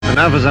And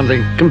now for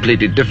something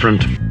completely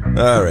different.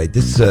 All right,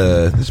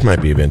 this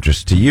might be of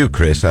interest to you,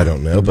 Chris. I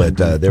don't know, but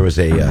there was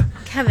a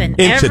Kevin,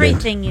 incident.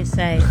 Everything you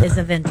say is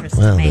of interest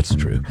to Well, me. that's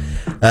true.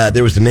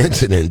 There was an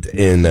incident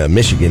in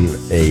Michigan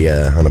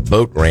on a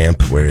boat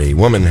ramp where a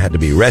woman had to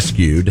be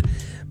rescued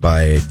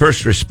by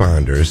first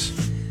responders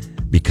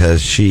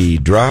because she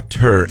dropped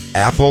her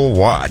Apple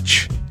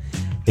Watch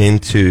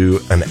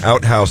into an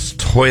outhouse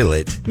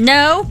toilet.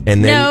 No,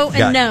 And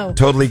then no.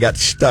 totally got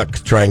stuck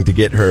trying to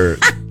get her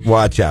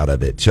watch out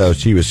of it. So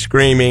she was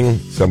screaming.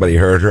 Somebody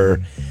heard her,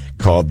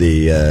 called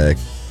the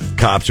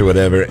cops or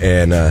whatever,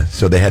 and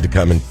so they had to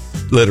come and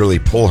literally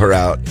pull her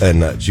out,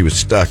 and she was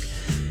stuck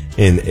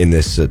in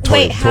this toilet.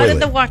 Wait, how did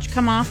the watch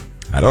come off?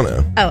 I don't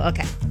know. Oh,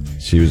 okay.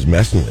 She was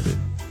messing with it.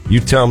 You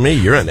tell me.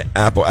 You're an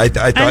Apple. I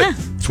thought know.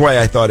 that's why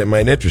I thought it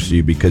might interest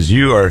you, because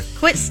you are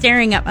Quit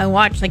staring at my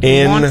watch like you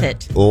in want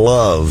it.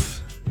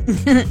 love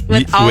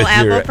With all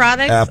Apple your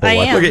products? Apple I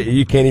Watch. am. Look at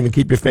you, can't even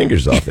keep your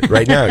fingers off it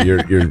right now.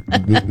 You're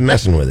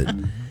messing with it,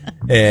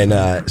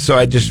 and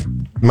so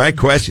my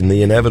question,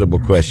 the inevitable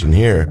question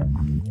here.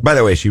 By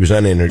the way, she was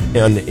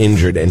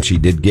uninjured, and she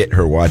did get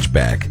her watch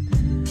back.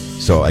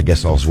 So I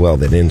guess all's well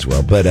that ends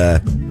well. But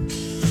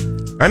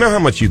I know how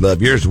much you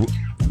love yours.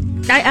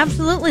 I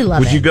absolutely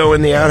love it. Would you go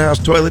in the outhouse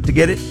toilet to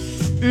get it?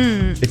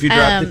 If you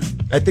dropped it?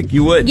 I think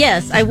you would.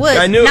 Yes, I would.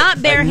 I knew it.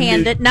 Not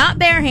barehanded. Not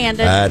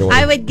barehanded.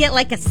 I would get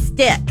like a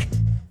stick.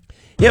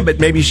 Yeah, but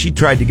maybe she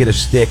tried to get a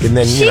stick, and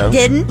then, She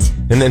didn't.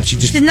 And then she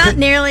just She's not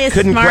nearly as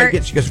couldn't smart. quite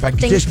get. She goes, if I could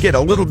Think- just get a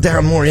little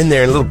down more in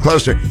there and a little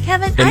closer.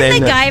 Kevin, And I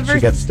then, MacGyver she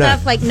got stuck.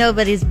 stuff like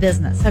nobody's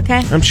business,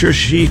 okay? I'm sure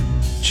she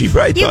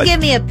probably You thought. give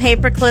me a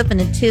paperclip and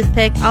a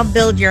toothpick, I'll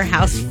build your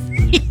house for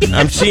you.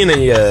 I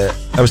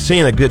was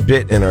seeing a good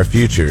bit in our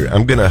future.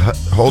 I'm gonna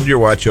hold your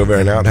watch over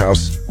an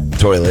outhouse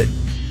toilet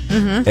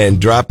and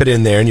drop it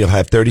in there, and you'll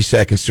have 30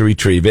 seconds to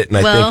retrieve it. And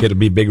I think it'll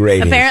be big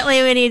ratings.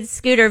 Apparently, we need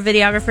Scooter,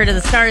 videographer to the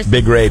stars.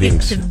 Big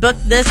ratings. To book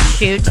this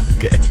shoot.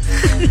 Okay.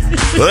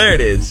 Well, there it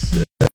is.